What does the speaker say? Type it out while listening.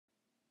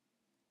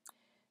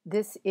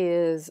This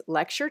is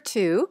lecture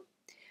 2,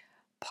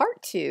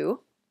 part 2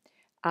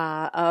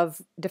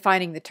 of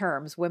defining the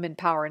terms women,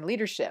 power, and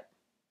leadership.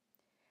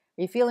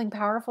 Are you feeling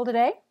powerful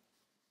today?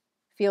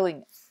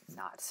 Feeling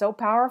not so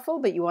powerful,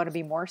 but you want to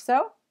be more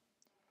so?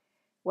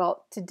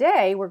 Well,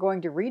 today we're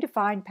going to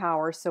redefine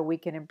power so we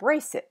can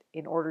embrace it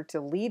in order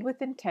to lead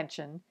with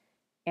intention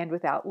and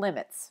without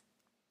limits.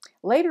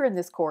 Later in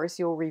this course,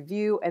 you'll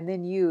review and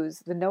then use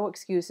the No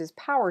Excuses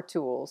power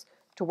tools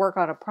to work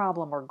on a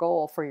problem or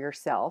goal for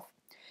yourself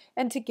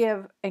and to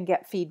give and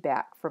get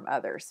feedback from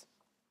others.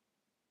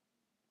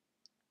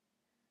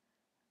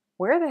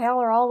 Where the hell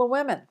are all the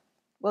women?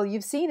 Well,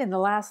 you've seen in the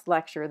last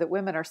lecture that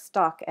women are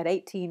stuck at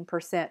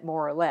 18%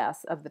 more or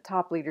less of the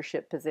top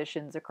leadership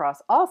positions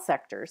across all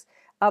sectors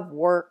of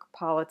work,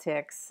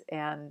 politics,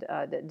 and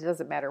it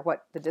doesn't matter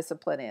what the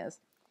discipline is.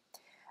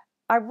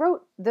 I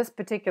wrote this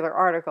particular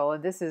article,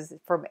 and this is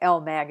from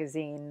Elle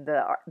magazine.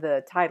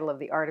 The title of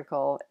the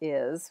article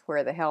is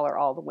Where the Hell Are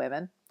All the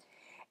Women?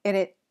 And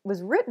it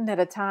was written at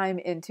a time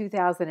in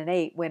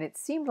 2008 when it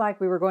seemed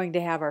like we were going to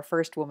have our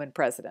first woman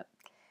president.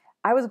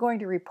 I was going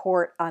to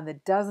report on the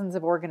dozens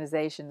of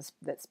organizations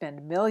that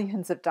spend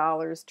millions of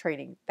dollars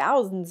training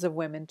thousands of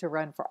women to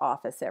run for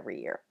office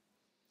every year.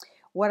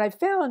 What I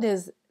found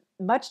is,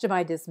 much to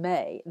my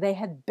dismay, they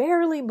had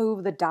barely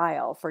moved the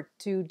dial for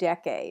 2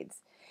 decades.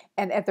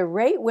 And at the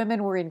rate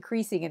women were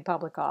increasing in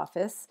public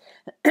office,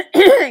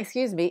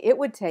 it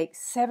would take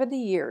 70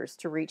 years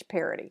to reach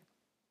parity.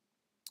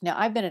 Now,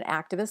 I've been an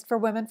activist for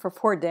women for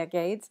 4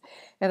 decades,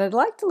 and I'd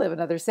like to live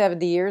another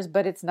 70 years,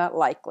 but it's not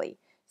likely.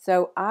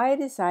 So I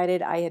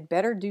decided I had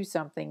better do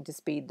something to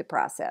speed the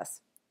process.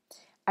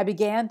 I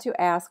began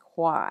to ask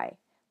why.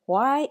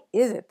 Why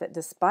is it that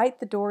despite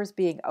the doors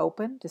being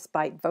open,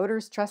 despite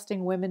voters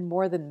trusting women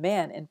more than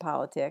men in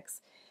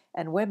politics,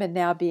 and women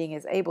now being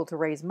as able to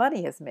raise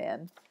money as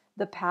men,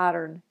 the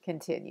pattern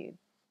continued?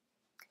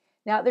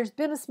 Now, there's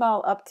been a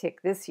small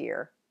uptick this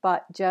year,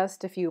 but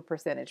just a few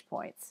percentage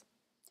points.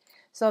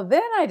 So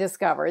then I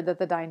discovered that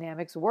the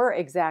dynamics were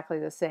exactly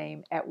the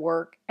same at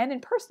work and in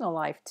personal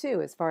life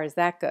too, as far as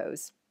that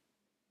goes.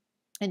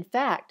 In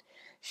fact,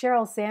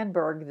 Sheryl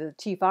Sandberg, the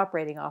chief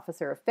operating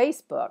officer of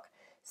Facebook,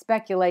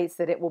 speculates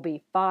that it will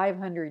be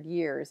 500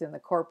 years in the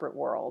corporate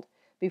world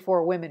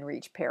before women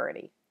reach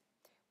parity.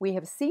 We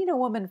have seen a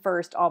woman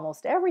first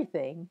almost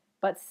everything,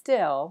 but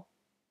still,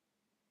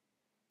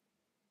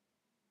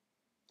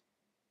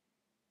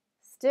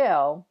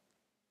 though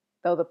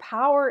the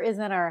power is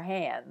in our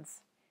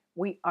hands,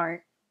 we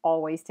aren't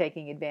always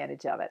taking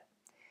advantage of it.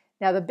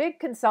 Now, the big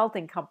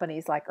consulting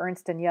companies like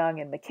Ernst & Young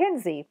and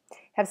McKinsey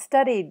have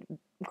studied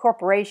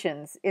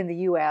corporations in the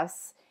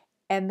U.S.,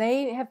 and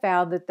they have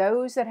found that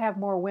those that have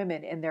more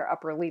women in their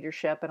upper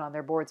leadership and on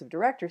their boards of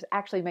directors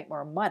actually make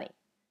more money.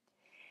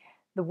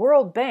 The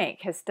World Bank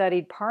has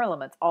studied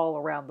parliaments all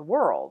around the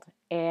world,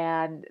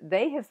 and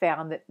they have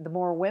found that the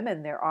more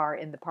women there are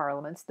in the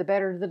parliaments, the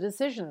better the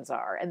decisions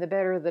are, and the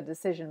better the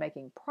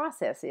decision-making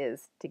process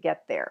is to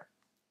get there.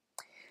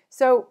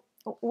 So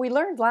we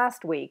learned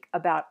last week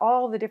about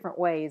all the different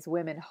ways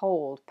women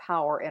hold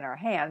power in our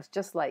hands,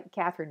 just like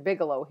Kathryn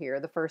Bigelow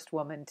here, the first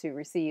woman to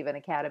receive an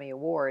Academy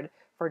Award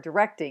for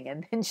directing,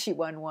 and then she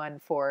won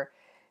one for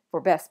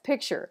Best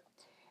Picture.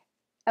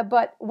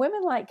 But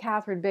women like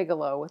Kathryn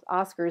Bigelow with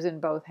Oscars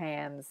in both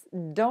hands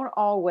don't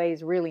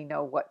always really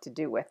know what to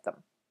do with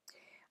them.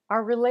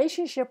 Our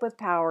relationship with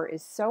power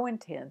is so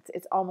intense,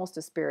 it's almost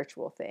a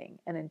spiritual thing.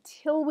 And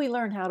until we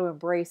learn how to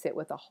embrace it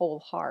with a whole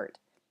heart,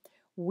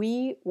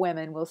 we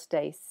women will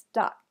stay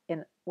stuck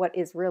in what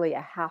is really a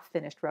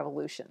half-finished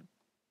revolution.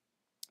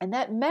 And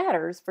that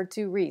matters for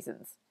 2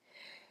 reasons.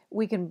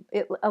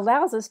 It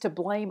allows us to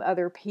blame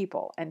other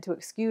people and to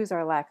excuse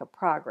our lack of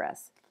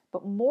progress.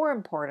 But more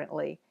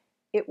importantly,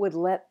 it would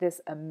let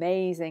this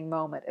amazing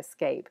moment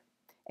escape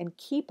and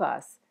keep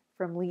us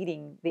from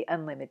leading the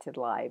unlimited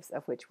lives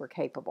of which we're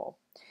capable.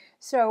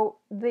 So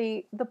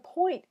the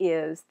point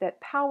is that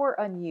power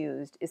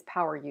unused is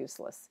power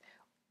useless.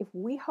 If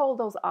we hold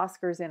those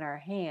Oscars in our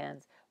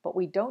hands, but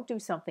we don't do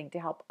something to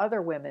help other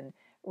women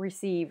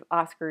receive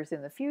Oscars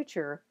in the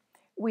future,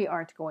 we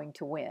aren't going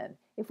to win.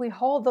 If we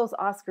hold those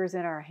Oscars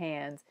in our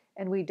hands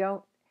and we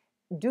don't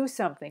do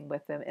something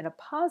with them in a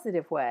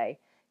positive way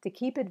to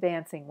keep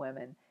advancing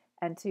women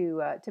and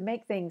to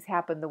make things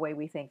happen the way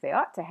we think they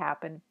ought to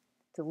happen,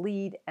 to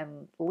lead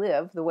and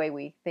live the way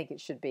we think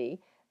it should be,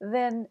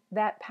 then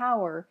that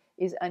power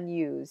is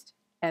unused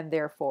and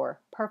therefore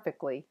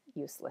perfectly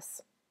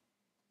useless.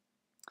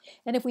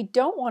 And if we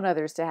don't want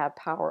others to have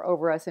power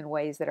over us in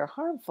ways that are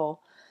harmful,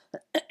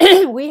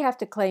 we have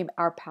to claim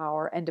our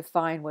power and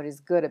define what is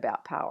good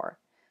about power.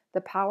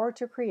 The power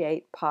to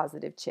create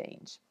positive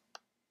change.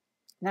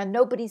 Now,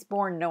 nobody's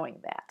born knowing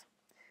that,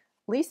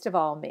 least of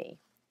all me.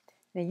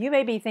 Now, you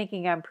may be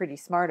thinking I'm pretty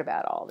smart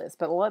about all this,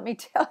 but let me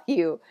tell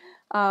you,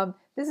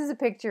 this is a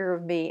picture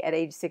of me at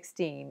age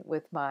 16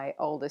 with my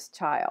oldest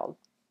child.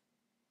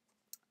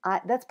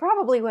 That's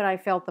probably when I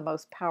felt the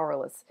most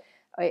powerless.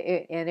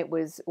 And it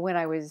was when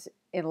I was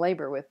in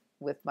labor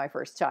with my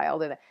first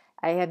child. And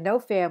I had no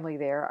family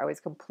there. I was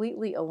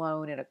completely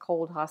alone in a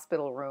cold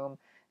hospital room.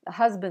 The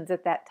husbands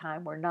at that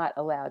time were not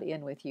allowed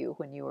in with you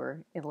when you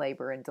were in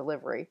labor and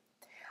delivery.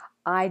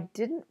 I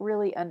didn't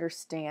really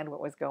understand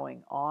what was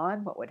going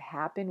on, what would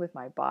happen with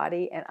my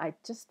body, and I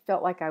just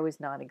felt like I was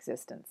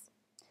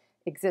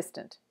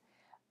existent.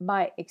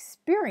 My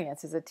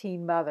experience as a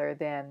teen mother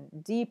then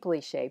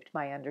deeply shaped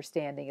my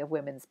understanding of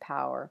women's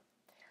power.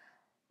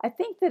 I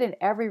think that in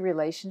every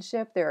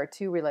relationship, there are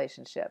two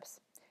relationships.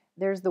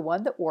 There's the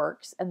one that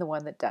works and the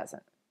one that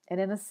doesn't.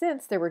 And in a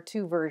sense, there were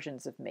two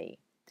versions of me.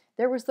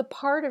 There was the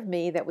part of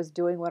me that was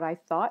doing what I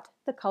thought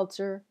the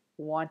culture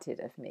wanted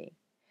of me.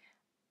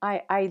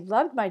 I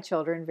loved my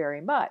children very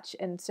much,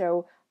 and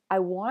so I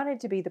wanted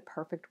to be the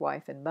perfect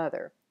wife and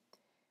mother.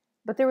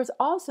 But there was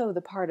also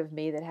the part of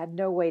me that had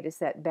no way to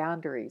set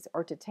boundaries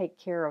or to take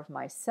care of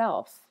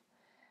myself,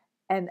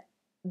 and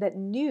that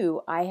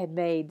knew I had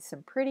made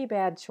some pretty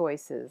bad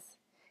choices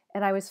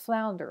and I was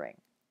floundering.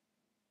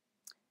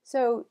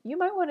 So you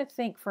might want to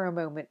think for a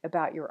moment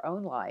about your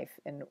own life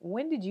and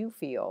when did you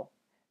feel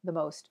the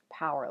most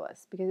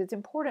powerless? Because it's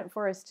important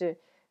for us to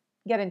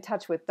get in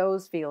touch with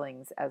those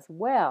feelings as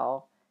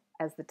well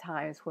as the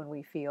times when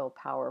we feel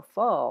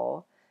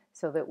powerful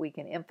so that we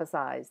can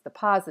emphasize the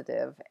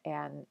positive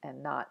and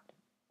not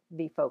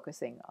be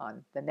focusing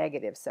on the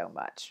negative so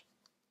much.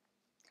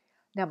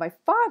 Now, my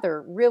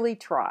father really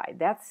tried.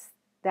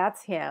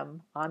 That's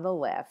him on the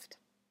left.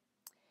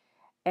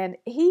 And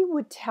he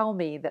would tell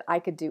me that I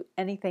could do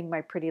anything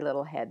my pretty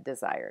little head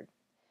desired.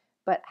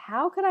 But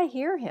how could I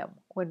hear him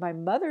when my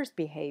mother's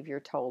behavior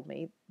told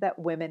me that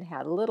women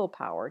had little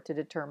power to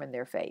determine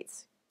their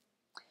fates?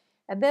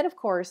 And then, of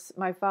course,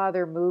 my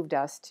father moved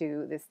us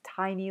to this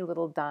tiny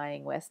little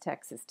dying West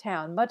Texas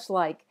town, much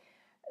like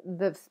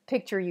the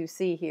picture you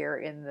see here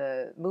in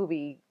the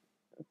movie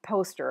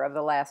poster of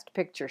the Last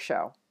Picture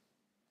Show.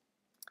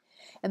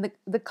 And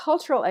the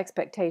cultural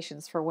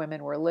expectations for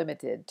women were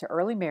limited to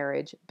early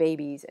marriage,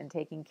 babies, and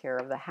taking care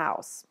of the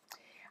house.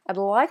 I'd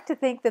like to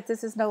think that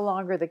this is no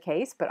longer the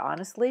case, but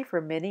honestly, for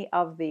many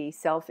of the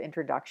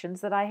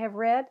self-introductions that I have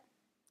read,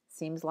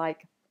 seems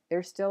like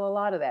there's still a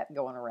lot of that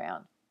going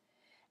around.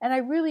 And I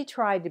really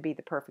tried to be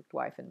the perfect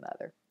wife and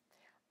mother.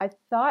 I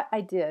thought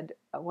I did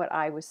what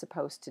I was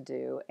supposed to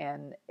do,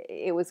 and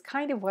it was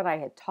kind of what I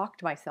had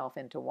talked myself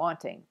into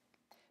wanting.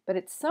 But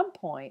at some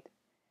point,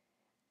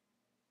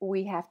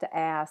 we have to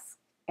ask,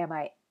 am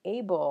I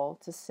able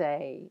to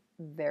say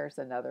there's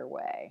another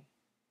way?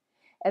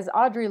 As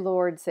Audre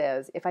Lorde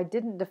says, if I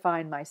didn't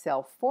define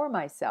myself for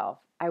myself,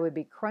 I would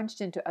be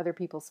crunched into other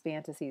people's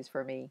fantasies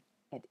for me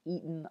and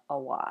eaten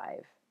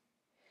alive.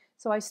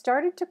 So I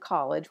started to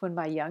college when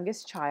my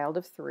youngest child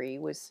of 3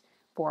 was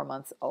 4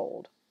 months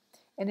old.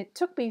 And it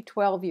took me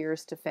 12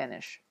 years to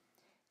finish.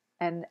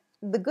 And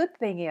the good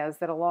thing is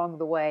that along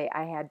the way,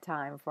 I had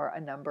time for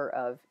a number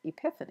of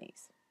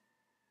epiphanies.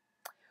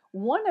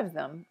 One of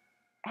them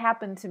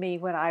happened to me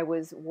when I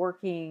was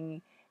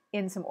working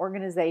in some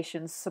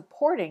organizations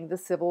supporting the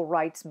civil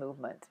rights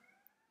movement.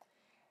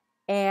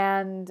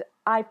 And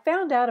I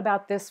found out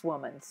about this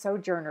woman,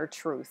 Sojourner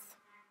Truth.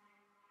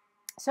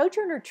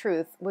 Sojourner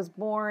Truth was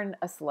born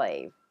a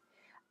slave.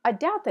 I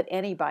doubt that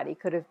anybody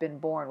could have been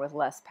born with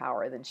less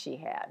power than she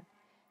had.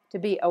 To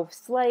be a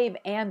slave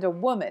and a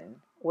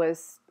woman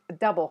was a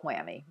double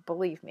whammy,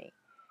 believe me.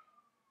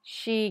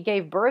 She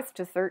gave birth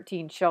to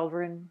 13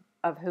 children,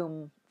 of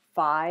whom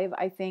 5,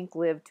 I think,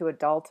 lived to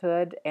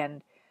adulthood,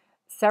 and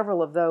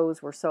several of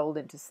those were sold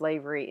into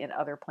slavery in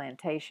other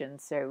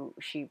plantations, so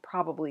she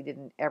probably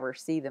didn't ever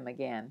see them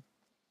again.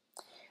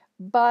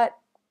 But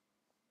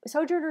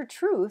Sojourner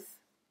Truth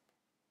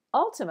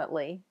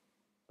ultimately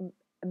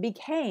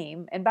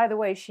became, and by the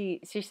way,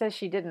 she says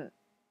she didn't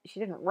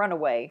run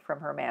away from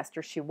her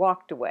master. She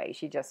walked away.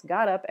 She just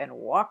got up and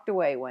walked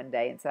away one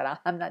day and said,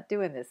 I'm not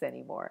doing this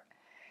anymore.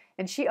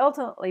 And she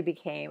ultimately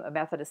became a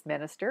Methodist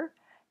minister,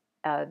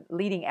 a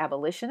leading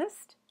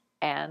abolitionist,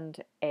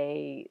 and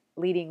a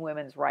leading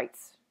women's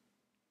rights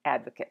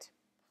advocate.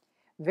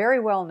 Very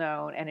well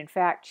known, and in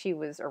fact, she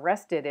was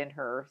arrested in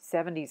her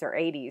 70s or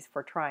 80s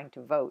for trying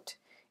to vote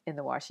in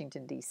the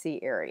Washington,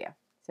 D.C. area.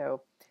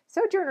 So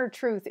Sojourner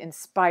Truth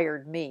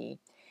inspired me.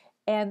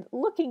 And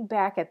looking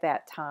back at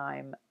that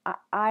time,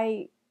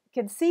 I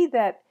can see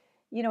that,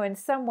 in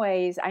some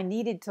ways I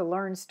needed to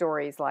learn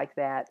stories like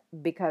that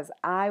because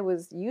I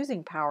was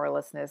using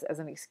powerlessness as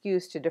an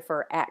excuse to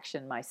defer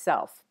action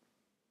myself.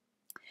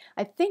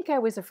 I think I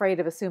was afraid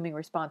of assuming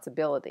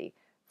responsibility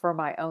for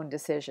my own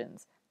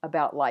decisions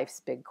about life's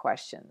big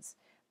questions.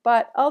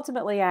 But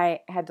ultimately,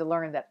 I had to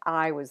learn that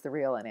I was the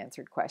real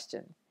unanswered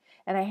question.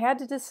 And I had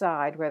to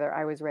decide whether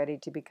I was ready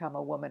to become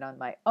a woman on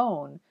my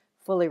own,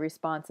 fully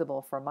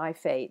responsible for my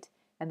fate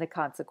and the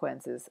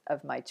consequences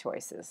of my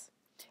choices.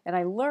 And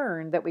I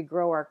learned that we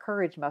grow our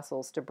courage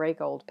muscles to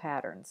break old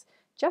patterns,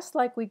 just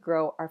like we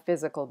grow our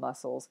physical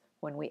muscles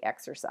when we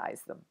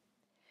exercise them.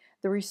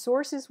 The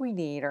resources we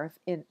need are,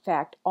 in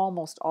fact,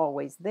 almost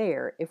always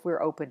there if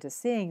we're open to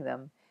seeing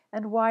them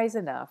and wise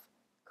enough,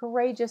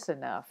 courageous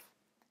enough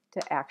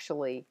to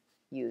actually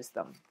use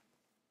them.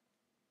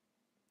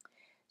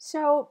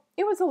 So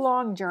it was a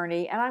long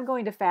journey, and I'm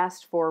going to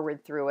fast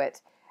forward through it.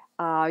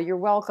 You're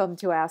welcome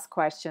to ask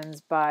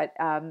questions, but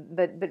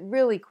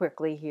really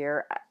quickly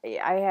here,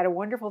 I had a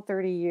wonderful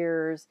 30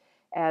 years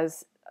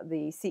as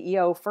the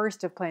CEO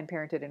first of Planned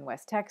Parenthood in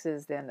West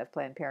Texas, then of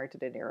Planned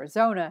Parenthood in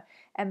Arizona,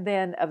 and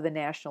then of the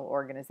national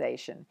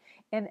organization.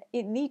 And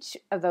in each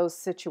of those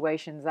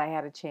situations, I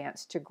had a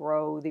chance to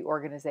grow the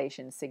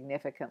organization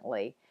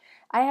significantly.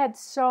 I had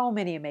so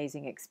many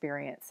amazing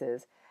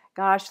experiences.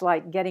 Gosh,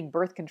 like getting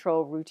birth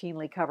control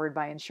routinely covered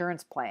by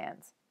insurance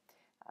plans,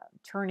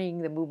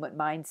 turning the movement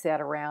mindset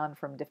around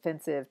from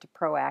defensive to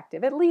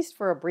proactive, at least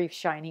for a brief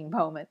shining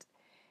moment,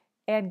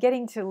 and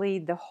getting to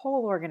lead the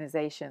whole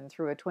organization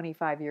through a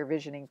 25-year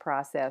visioning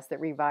process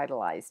that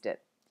revitalized it.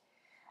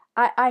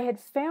 I had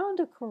found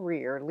a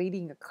career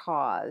leading a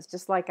cause,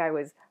 just like I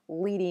was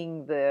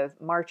leading the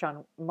March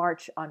on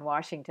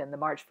Washington, the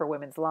March for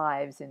Women's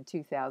Lives in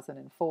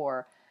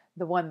 2004,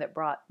 the one that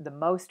brought the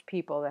most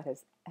people that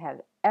has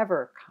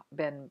ever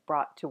been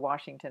brought to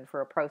Washington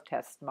for a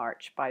protest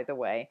march. By the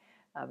way,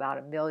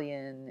 about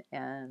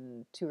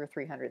 1,002,000 or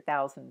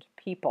 300,000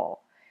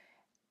 people.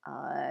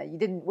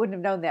 You wouldn't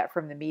have known that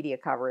from the media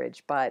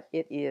coverage, but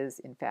it is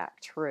in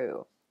fact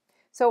true.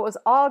 So it was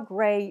all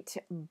great,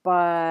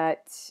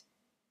 but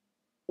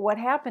what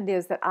happened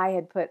is that I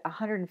had put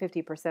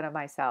 150% of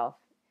myself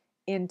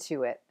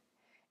into it.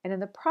 And in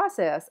the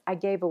process, I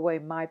gave away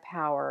my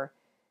power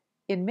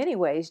in many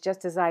ways,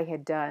 just as I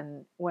had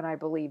done when I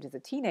believed as a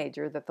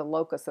teenager that the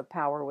locus of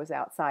power was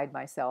outside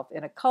myself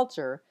in a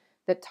culture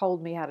that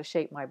told me how to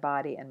shape my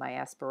body and my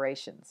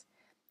aspirations.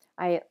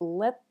 I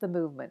let the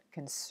movement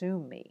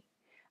consume me.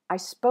 I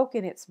spoke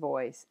in its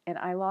voice, and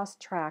I lost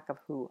track of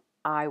who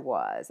I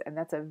was. And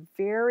that's a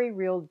very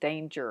real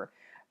danger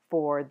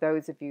for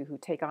those of you who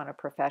take on a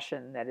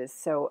profession that is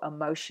so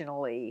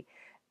emotionally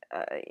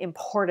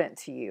important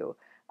to you.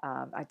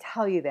 I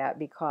tell you that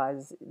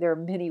because there are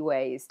many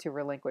ways to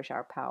relinquish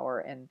our power,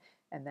 and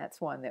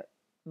that's one that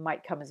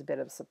might come as a bit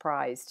of a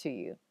surprise to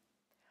you.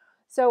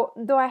 So,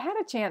 though I had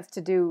a chance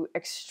to do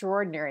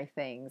extraordinary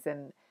things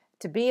and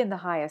to be in the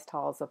highest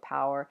halls of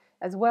power,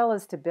 as well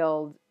as to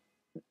build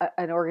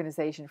an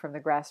organization from the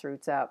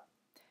grassroots up,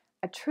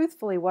 I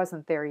truthfully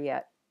wasn't there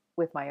yet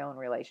with my own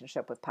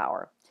relationship with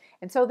power.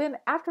 And so then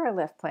after I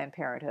left Planned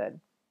Parenthood,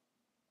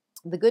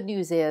 the good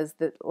news is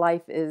that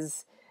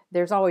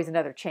there's always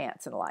another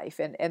chance in life.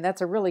 And that's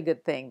a really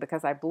good thing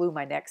because I blew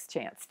my next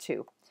chance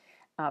too.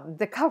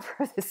 The cover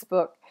of this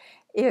book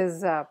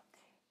is the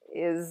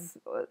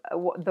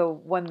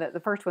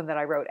first one that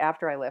I wrote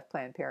after I left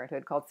Planned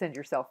Parenthood, called Send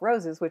Yourself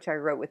Roses, which I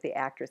wrote with the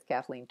actress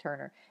Kathleen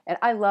Turner. And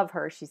I love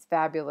her. She's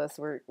fabulous.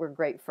 We're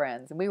great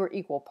friends. And we were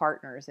equal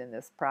partners in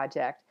this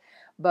project.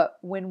 But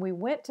when we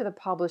went to the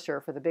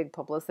publisher for the big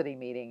publicity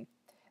meeting,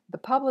 the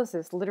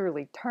publicist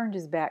literally turned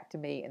his back to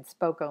me and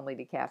spoke only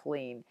to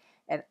Kathleen.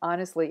 And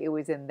honestly, it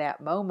was in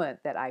that moment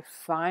that I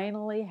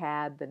finally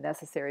had the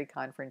necessary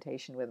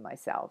confrontation with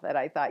myself. And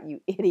I thought,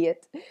 you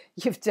idiot,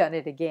 you've done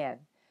it again.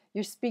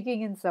 You're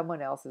speaking in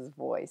someone else's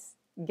voice.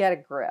 Get a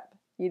grip.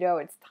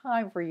 It's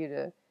time for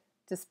you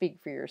to speak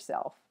for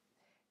yourself.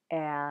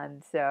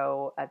 And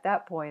so at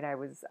that point, I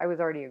was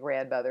already a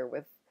grandmother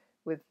with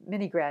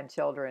many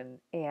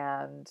grandchildren,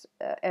 and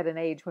at an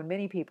age when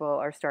many people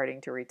are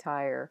starting to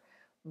retire.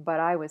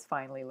 But I was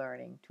finally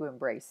learning to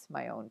embrace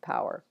my own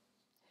power.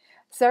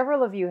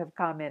 Several of you have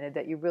commented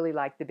that you really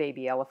like the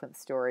baby elephant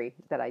story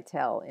that I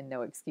tell in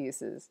No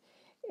Excuses.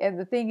 And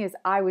the thing is,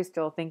 I was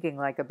still thinking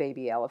like a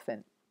baby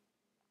elephant.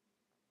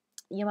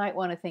 You might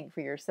want to think for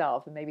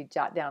yourself and maybe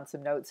jot down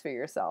some notes for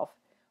yourself.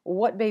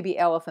 What baby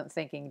elephant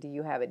thinking do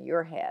you have in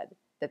your head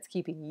that's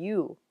keeping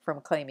you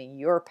from claiming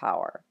your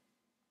power?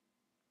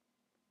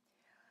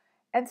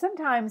 And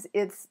sometimes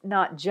it's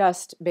not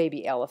just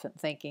baby elephant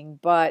thinking,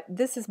 but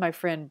this is my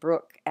friend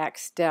Brooke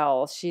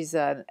Axtell. She's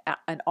an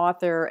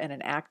author and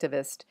an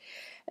activist.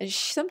 And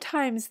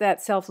sometimes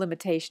that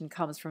self-limitation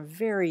comes from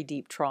very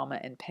deep trauma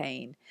and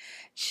pain.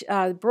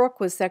 Brooke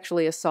was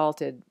sexually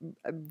assaulted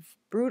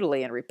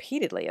brutally and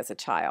repeatedly as a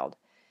child.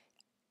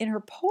 In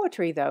her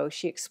poetry, though,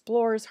 she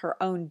explores her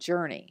own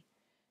journey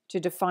to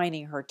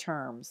defining her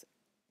terms,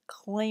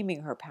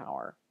 claiming her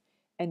power,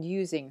 and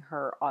using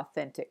her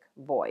authentic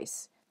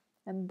voice.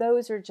 And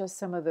those are just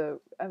some of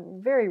the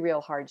very real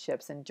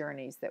hardships and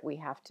journeys that we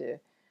have to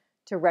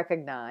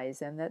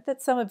recognize, and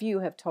that some of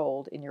you have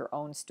told in your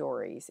own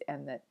stories,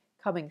 and that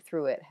coming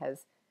through it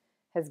has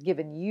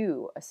given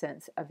you a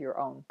sense of your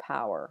own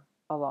power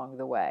along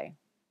the way.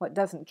 What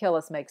doesn't kill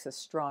us makes us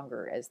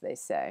stronger, as they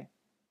say.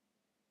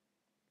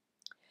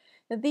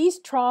 Now, these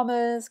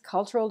traumas,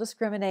 cultural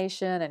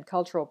discrimination, and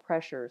cultural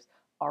pressures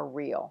are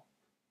real.